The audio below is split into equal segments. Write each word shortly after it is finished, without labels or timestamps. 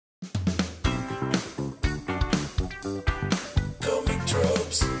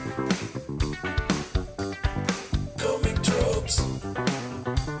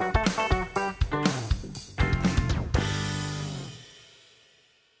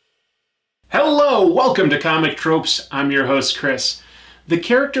Hello, welcome to Comic Tropes. I'm your host, Chris. The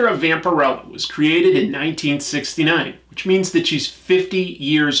character of Vampirella was created in 1969, which means that she's 50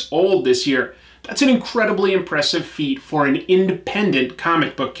 years old this year. That's an incredibly impressive feat for an independent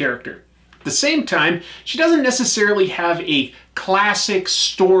comic book character. At the same time, she doesn't necessarily have a classic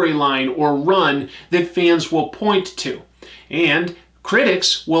storyline or run that fans will point to. And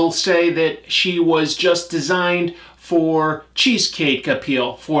critics will say that she was just designed for cheesecake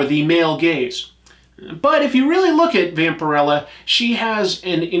appeal for the male gaze. But if you really look at Vampirella, she has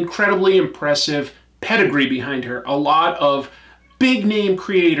an incredibly impressive pedigree behind her. A lot of big name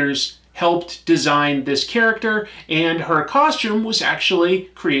creators helped design this character, and her costume was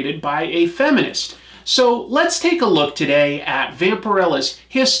actually created by a feminist. So let's take a look today at Vampirella's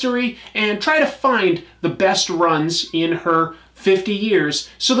history and try to find the best runs in her 50 years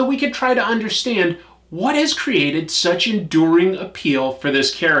so that we can try to understand what has created such enduring appeal for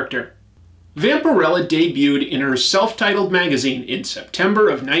this character. Vampirella debuted in her self-titled magazine in September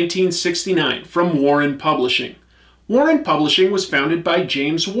of 1969 from Warren Publishing. Warren Publishing was founded by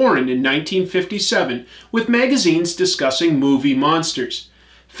James Warren in 1957 with magazines discussing movie monsters.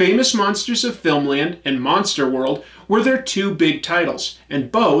 Famous Monsters of Filmland and Monster World were their two big titles,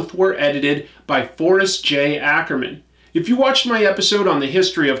 and both were edited by Forrest J. Ackerman. If you watched my episode on the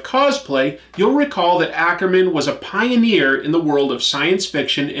history of cosplay, you'll recall that Ackerman was a pioneer in the world of science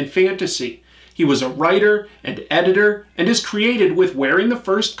fiction and fantasy. He was a writer and editor and is credited with wearing the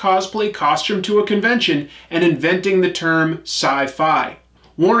first cosplay costume to a convention and inventing the term sci-fi.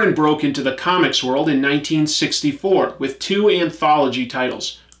 Warren broke into the comics world in 1964 with two anthology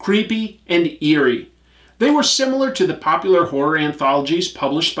titles, Creepy and Eerie. They were similar to the popular horror anthologies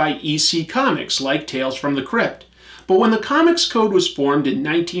published by EC Comics like Tales from the Crypt. But when the Comics Code was formed in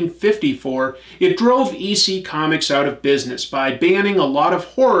 1954, it drove EC Comics out of business by banning a lot of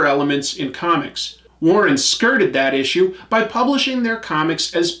horror elements in comics. Warren skirted that issue by publishing their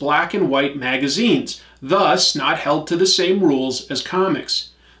comics as black and white magazines, thus not held to the same rules as comics.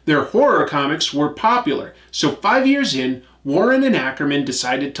 Their horror comics were popular, so 5 years in, Warren and Ackerman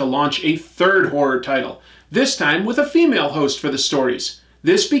decided to launch a third horror title, this time with a female host for the stories.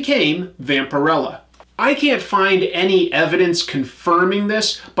 This became Vampirella. I can't find any evidence confirming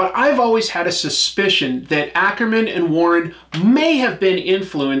this, but I've always had a suspicion that Ackerman and Warren may have been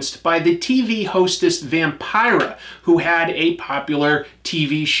influenced by the TV hostess Vampirella, who had a popular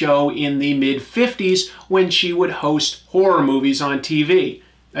TV show in the mid-50s when she would host horror movies on TV.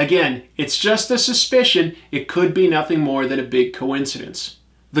 Again, it's just a suspicion. It could be nothing more than a big coincidence.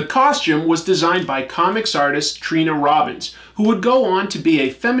 The costume was designed by comics artist Trina Robbins, who would go on to be a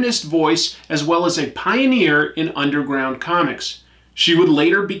feminist voice as well as a pioneer in underground comics. She would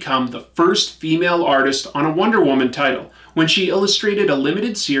later become the first female artist on a Wonder Woman title when she illustrated a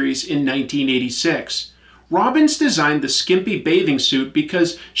limited series in 1986. Robbins designed the skimpy bathing suit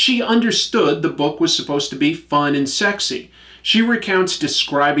because she understood the book was supposed to be fun and sexy. She recounts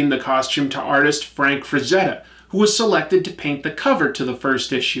describing the costume to artist Frank Frazetta, who was selected to paint the cover to the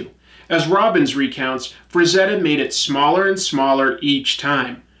first issue. As Robbins recounts, Frazetta made it smaller and smaller each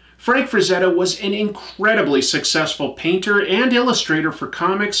time. Frank Frazetta was an incredibly successful painter and illustrator for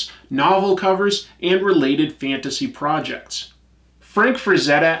comics, novel covers, and related fantasy projects. Frank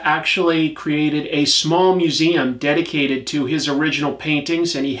Frazetta actually created a small museum dedicated to his original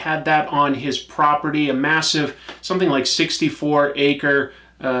paintings, and he had that on his property, a massive, something like 64-acre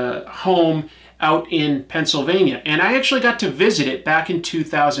home out in Pennsylvania. And I actually got to visit it back in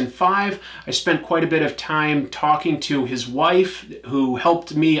 2005. I spent quite a bit of time talking to his wife, who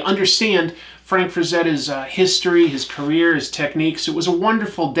helped me understand Frank Frazetta's history, his career, his techniques. It was a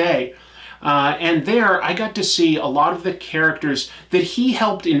wonderful day. And there I got to see a lot of the characters that he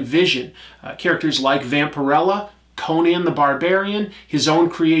helped envision. Characters like Vampirella, Conan the Barbarian, his own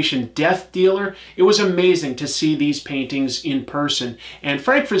creation Death Dealer. It was amazing to see these paintings in person, and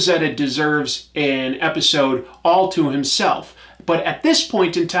Frank Frazetta deserves an episode all to himself. But at this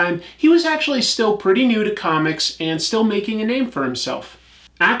point in time, he was actually still pretty new to comics and still making a name for himself.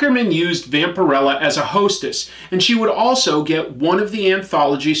 Ackerman used Vampirella as a hostess, and she would also get one of the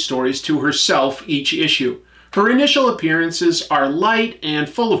anthology stories to herself each issue. Her initial appearances are light and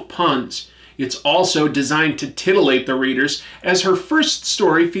full of puns. It's also designed to titillate the readers, as her first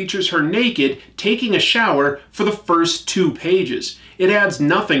story features her naked, taking a shower for the first 2 pages. It adds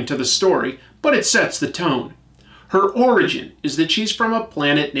nothing to the story, but it sets the tone. Her origin is that she's from a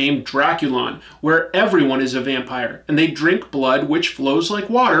planet named Draculon, where everyone is a vampire, and they drink blood which flows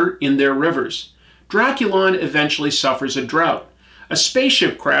like water in their rivers. Draculon eventually suffers a drought. A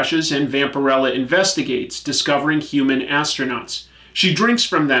spaceship crashes and Vampirella investigates, discovering human astronauts. She drinks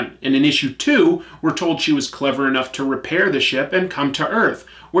from them, and in issue 2, we're told she was clever enough to repair the ship and come to Earth,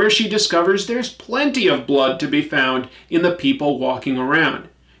 where she discovers there's plenty of blood to be found in the people walking around.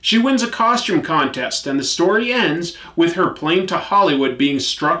 She wins a costume contest, and the story ends with her plane to Hollywood being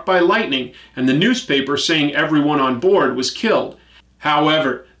struck by lightning and the newspaper saying everyone on board was killed.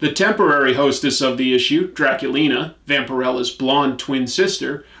 However, the temporary hostess of the issue, Draculina, Vampirella's blonde twin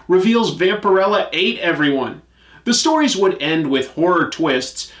sister, reveals Vampirella ate everyone. The stories would end with horror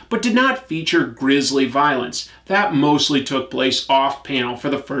twists, but did not feature grisly violence. That mostly took place off-panel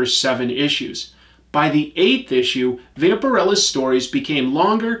for the first 7 issues. By the 8th issue, Vampirella's stories became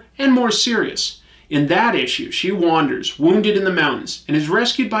longer and more serious. In that issue, she wanders, wounded in the mountains, and is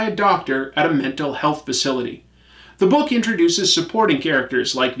rescued by a doctor at a mental health facility. The book introduces supporting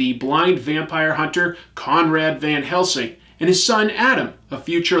characters like the blind vampire hunter Conrad Van Helsing and his son Adam, a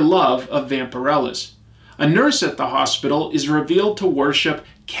future love of Vampirella's. A nurse at the hospital is revealed to worship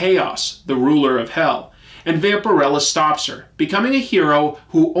Chaos, the ruler of hell, and Vampirella stops her, becoming a hero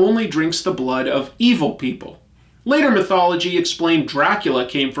who only drinks the blood of evil people. Later mythology explained Dracula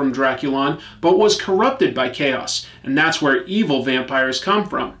came from Draculon, but was corrupted by Chaos, and that's where evil vampires come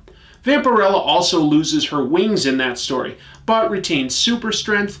from. Vampirella also loses her wings in that story, but retains super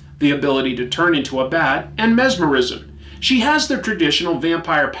strength, the ability to turn into a bat, and mesmerism. She has the traditional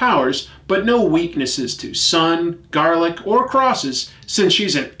vampire powers, but no weaknesses to sun, garlic, or crosses, since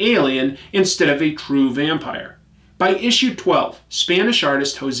she's an alien instead of a true vampire. By issue 12, Spanish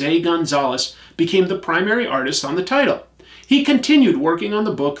artist Jose Gonzalez became the primary artist on the title. He continued working on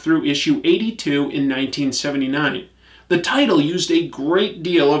the book through issue 82 in 1979. The title used a great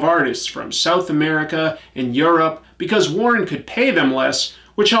deal of artists from South America and Europe because Warren could pay them less,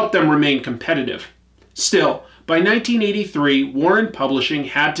 which helped them remain competitive. Still, by 1983, Warren Publishing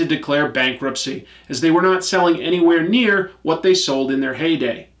had to declare bankruptcy as they were not selling anywhere near what they sold in their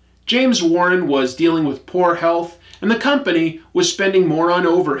heyday. James Warren was dealing with poor health, and the company was spending more on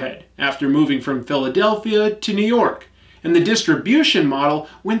overhead after moving from Philadelphia to New York, and the distribution model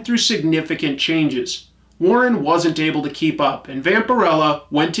went through significant changes. Warren wasn't able to keep up, and Vampirella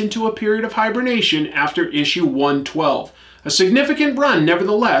went into a period of hibernation after issue 112, a significant run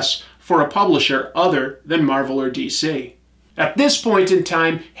nevertheless for a publisher other than Marvel or DC. At this point in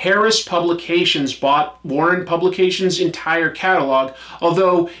time, Harris Publications bought Warren Publications' entire catalog,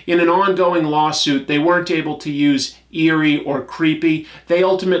 although in an ongoing lawsuit they weren't able to use eerie or creepy. They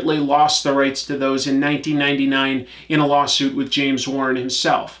ultimately lost the rights to those in 1999 in a lawsuit with James Warren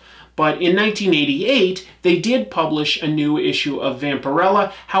himself. But in 1988, they did publish a new issue of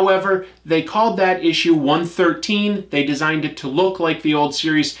Vampirella. However, they called that issue 113. They designed it to look like the old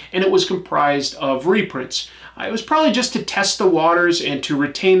series, and it was comprised of reprints. It was probably just to test the waters and to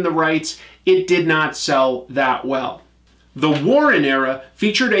retain the rights. It did not sell that well. The Warren era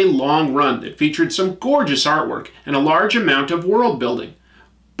featured a long run that featured some gorgeous artwork and a large amount of world building.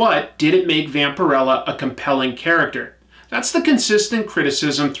 But did it make Vampirella a compelling character? That's the consistent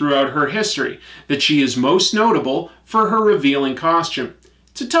criticism throughout her history, that she is most notable for her revealing costume.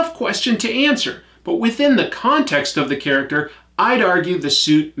 It's a tough question to answer, but within the context of the character, I'd argue the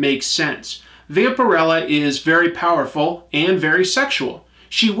suit makes sense. Vampirella is very powerful and very sexual.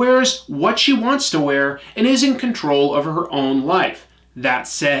 She wears what she wants to wear and is in control of her own life. That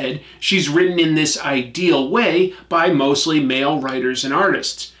said, she's written in this ideal way by mostly male writers and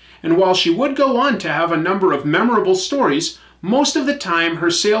artists. And while she would go on to have a number of memorable stories, most of the time her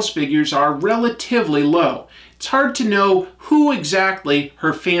sales figures are relatively low. It's hard to know who exactly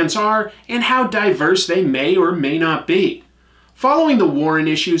her fans are and how diverse they may or may not be. Following the Warren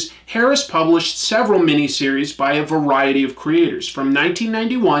issues, Harris published several miniseries by a variety of creators from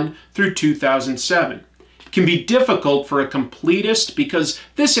 1991 through 2007. It can be difficult for a completist because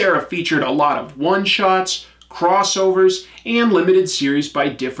this era featured a lot of one-shots, crossovers, and limited series by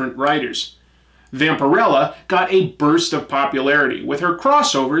different writers. Vampirella got a burst of popularity with her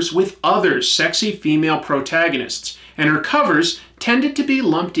crossovers with other sexy female protagonists, and her covers tended to be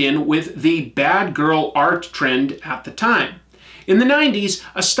lumped in with the bad girl art trend at the time. In the 90s,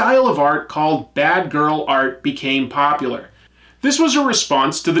 a style of art called bad girl art became popular. This was a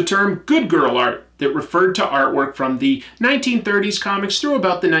response to the term good girl art that referred to artwork from the 1930s comics through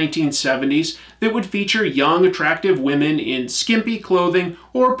about the 1970s that would feature young, attractive women in skimpy clothing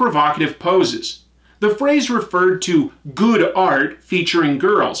or provocative poses. The phrase referred to good art featuring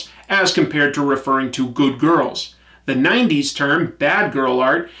girls, as compared to referring to good girls. The 90s term, bad girl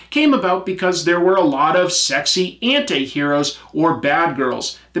art, came about because there were a lot of sexy anti-heroes or bad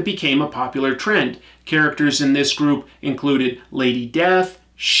girls that became a popular trend. Characters in this group included Lady Death,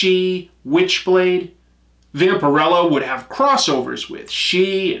 She, Witchblade. Vampirella would have crossovers with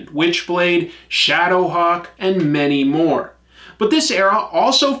She and Witchblade, Shadowhawk, and many more. But this era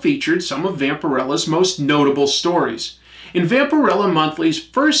also featured some of Vampirella's most notable stories. In Vampirella Monthly's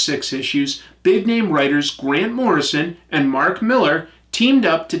first 6 issues, big-name writers Grant Morrison and Mark Millar teamed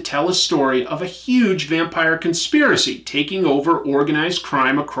up to tell a story of a huge vampire conspiracy taking over organized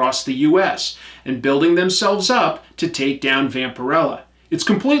crime across the US and building themselves up to take down Vampirella. It's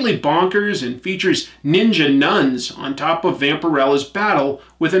completely bonkers and features ninja nuns on top of Vampirella's battle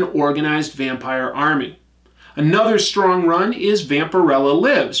with an organized vampire army. Another strong run is Vampirella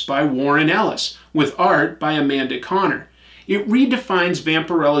Lives by Warren Ellis, with art by Amanda Connor. It redefines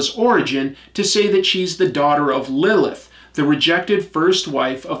Vampirella's origin to say that she's the daughter of Lilith, the rejected first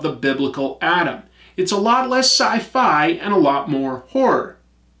wife of the biblical Adam. It's a lot less sci-fi and a lot more horror.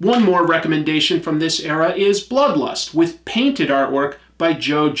 One more recommendation from this era is Bloodlust, with painted artwork by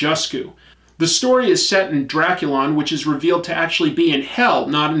Joe Jusku. The story is set in Draculon, which is revealed to actually be in Hell,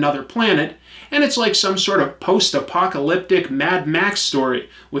 not another planet, and it's like some sort of post-apocalyptic Mad Max story,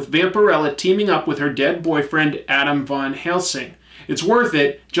 with Vampirella teaming up with her dead boyfriend Adam von Helsing. It's worth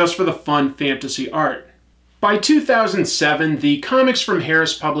it just for the fun fantasy art. By 2007, the comics from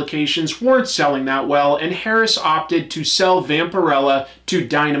Harris Publications weren't selling that well, and Harris opted to sell Vampirella to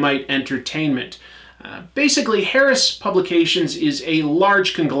Dynamite Entertainment. Basically, Harris Publications is a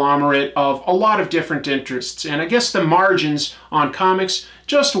large conglomerate of a lot of different interests, and I guess the margins on comics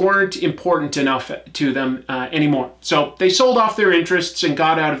just weren't important enough to them anymore. So they sold off their interests and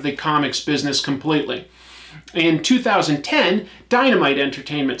got out of the comics business completely. In 2010, Dynamite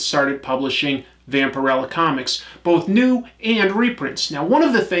Entertainment started publishing Vampirella comics, both new and reprints. Now, one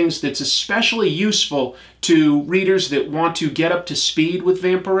of the things that's especially useful to readers that want to get up to speed with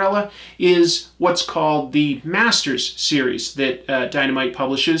Vampirella is what's called the Masters series that Dynamite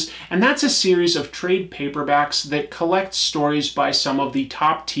publishes, and that's a series of trade paperbacks that collect stories by some of the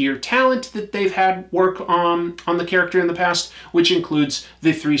top-tier talent that they've had work on the character in the past, which includes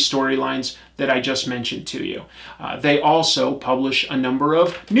the 3 storylines that I just mentioned to you. They also publish a number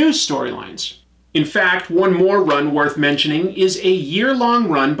of new storylines. In fact, one more run worth mentioning is a year-long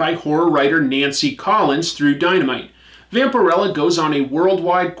run by horror writer Nancy Collins through Dynamite. Vampirella goes on a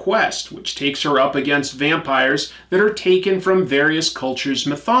worldwide quest, which takes her up against vampires that are taken from various cultures'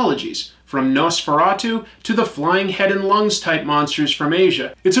 mythologies, from Nosferatu to the flying head and lungs type monsters from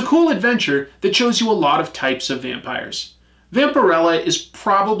Asia. It's a cool adventure that shows you a lot of types of vampires. Vampirella is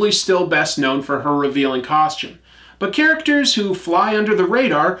probably still best known for her revealing costume, but characters who fly under the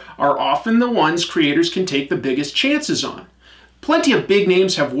radar are often the ones creators can take the biggest chances on. Plenty of big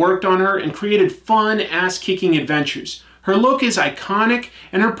names have worked on her and created fun, ass-kicking adventures. Her look is iconic,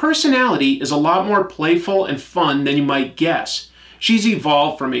 and her personality is a lot more playful and fun than you might guess. She's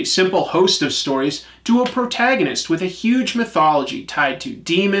evolved from a simple host of stories to a protagonist with a huge mythology tied to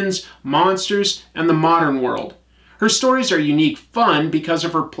demons, monsters, and the modern world. Her stories are unique fun because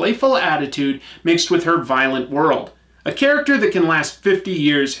of her playful attitude mixed with her violent world. A character that can last 50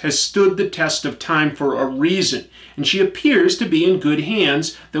 years has stood the test of time for a reason, and she appears to be in good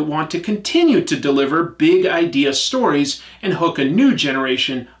hands that want to continue to deliver big idea stories and hook a new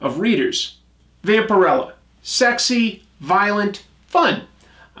generation of readers. Vampirella. Sexy, violent, fun.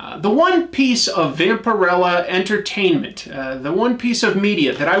 The one piece of Vampirella entertainment, the one piece of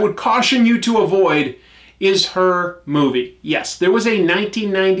media that I would caution you to avoid is her movie. Yes, there was a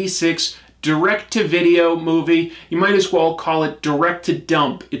 1996 direct-to-video movie. You might as well call it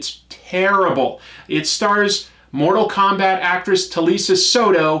direct-to-dump. It's terrible. It stars Mortal Kombat actress Talisa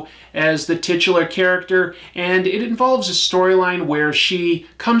Soto as the titular character, and it involves a storyline where she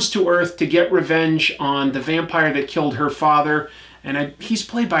comes to Earth to get revenge on the vampire that killed her father, and he's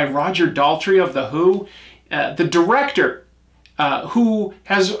played by Roger Daltrey of The Who. The director, who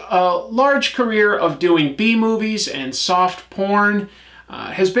has a large career of doing B-movies and soft porn,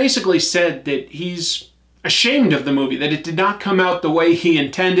 has basically said that he's ashamed of the movie, that it did not come out the way he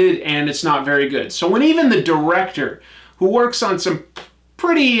intended, and it's not very good. So when even the director, who works on some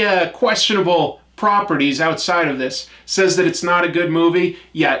pretty questionable properties outside of this, says that it's not a good movie,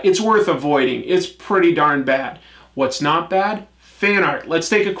 yeah, it's worth avoiding. It's pretty darn bad. What's not bad? Fan art. Let's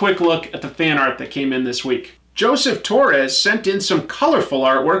take a quick look at the fan art that came in this week. Joseph Torres sent in some colorful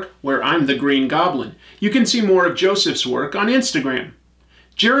artwork where I'm the Green Goblin. You can see more of Joseph's work on Instagram.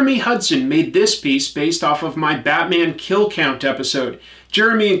 Jeremy Hudson made this piece based off of my Batman Kill Count episode.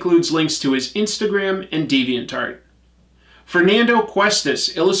 Jeremy includes links to his Instagram and DeviantArt. Fernando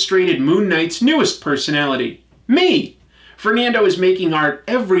Cuestas illustrated Moon Knight's newest personality, me. Fernando is making art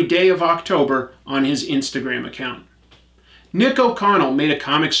every day of October on his Instagram account. Nick O'Connell made a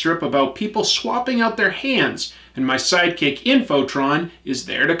comic strip about people swapping out their hands, and my sidekick Infotron is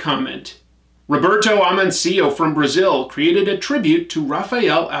there to comment. Roberto Amancio from Brazil created a tribute to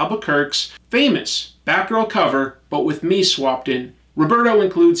Rafael Albuquerque's famous Batgirl cover, but with me swapped in. Roberto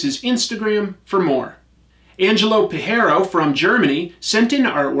includes his Instagram for more. Angelo Pijero from Germany sent in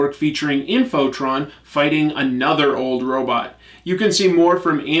artwork featuring Infotron fighting another old robot. You can see more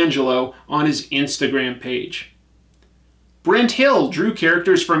from Angelo on his Instagram page. Brent Hill drew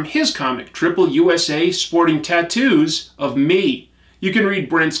characters from his comic, Triple USA, sporting tattoos of me. You can read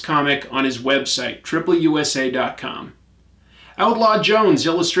Brent's comic on his website, tripleusa.com. Outlaw Jones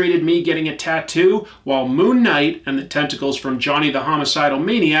illustrated me getting a tattoo while Moon Knight and the tentacles from Johnny the Homicidal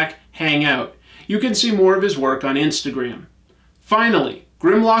Maniac hang out. You can see more of his work on Instagram. Finally,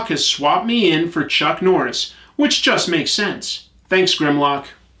 Grimlock has swapped me in for Chuck Norris, which just makes sense. Thanks, Grimlock.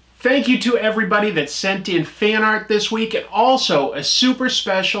 Thank you to everybody that sent in fan art this week, and also a super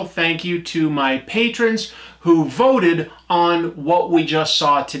special thank you to my patrons who voted on what we just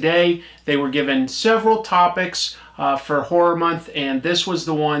saw today. They were given several topics for Horror Month, and this was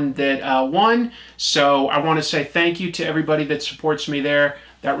the one that won. So I want to say thank you to everybody that supports me there.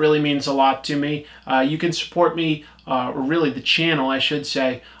 That really means a lot to me. You can support me, or really the channel, I should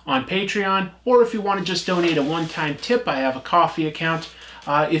say, on Patreon, or if you want to just donate a one-time tip, I have a coffee account.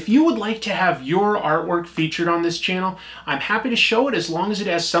 If you would like to have your artwork featured on this channel, I'm happy to show it as long as it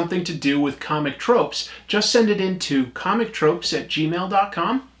has something to do with comic tropes. Just send it in to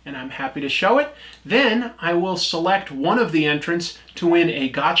comictropes@gmail.com and I'm happy to show it. Then I will select one of the entrants to win a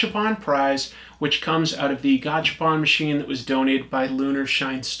Gachapon prize, which comes out of the Gachapon machine that was donated by Lunar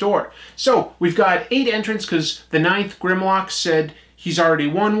Shine Store. So we've got 8 entrants because the 9th Grimlock said he's already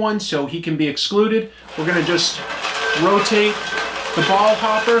won one, so he can be excluded. We're going to just rotate the ball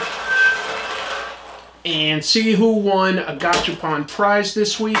hopper and see who won a Gachapon prize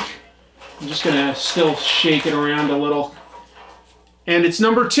this week. I'm just going to still shake it around a little. And it's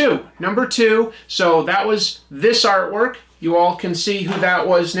number 2. Number 2. So that was this artwork. You all can see who that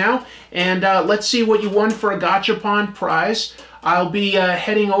was now. And let's see what you won for a Gachapon prize. I'll be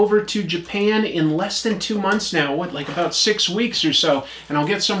heading over to Japan in less than 2 months now. What, like about 6 weeks or so. And I'll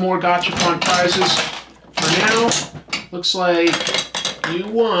get some more Gachapon prizes. For now, looks like you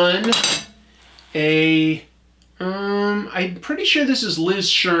won a... I'm pretty sure this is Liz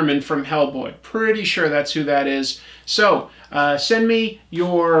Sherman from Hellboy. Pretty sure that's who that is. So, send me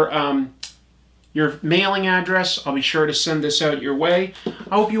your mailing address. I'll be sure to send this out your way.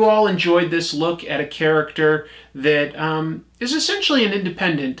 I hope you all enjoyed this look at a character that is essentially an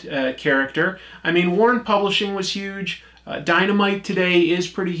independent character. I mean, Warren Publishing was huge. Dynamite today is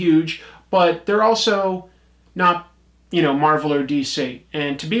pretty huge, but they're also not, you know, Marvel or DC.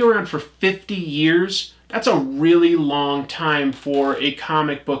 And to be around for 50 years, that's a really long time for a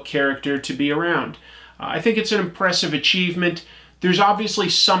comic book character to be around. I think it's an impressive achievement. There's obviously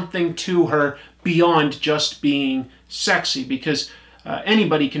something to her beyond just being sexy, because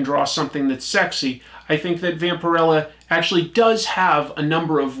anybody can draw something that's sexy. I think that Vampirella actually does have a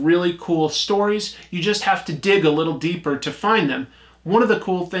number of really cool stories. You just have to dig a little deeper to find them. One of the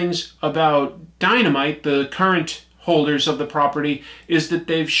cool things about Dynamite, the current holders of the property, is that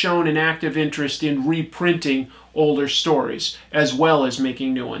they've shown an active interest in reprinting older stories as well as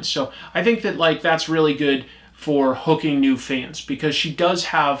making new ones. So I think that that's really good for hooking new fans, because she does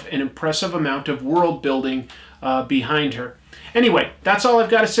have an impressive amount of world building behind her. Anyway, that's all I've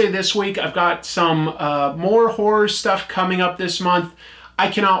got to say this week. I've got some more horror stuff coming up this month. I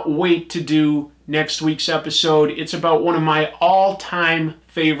cannot wait to do next week's episode. It's about one of my all-time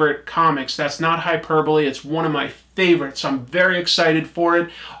favorite comics. That's not hyperbole. It's one of my favorites. I'm very excited for it.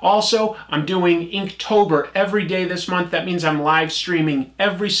 Also, I'm doing Inktober every day this month. That means I'm live streaming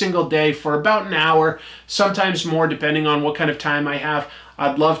every single day for about an hour, sometimes more depending on what kind of time I have.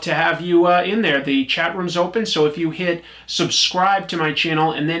 I'd love to have you in there. The chat room's open, so if you hit subscribe to my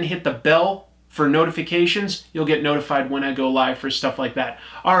channel and then hit the bell for notifications, you'll get notified when I go live for stuff like that.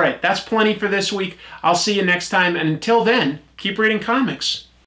 All right, that's plenty for this week. I'll see you next time, and until then, keep reading comics.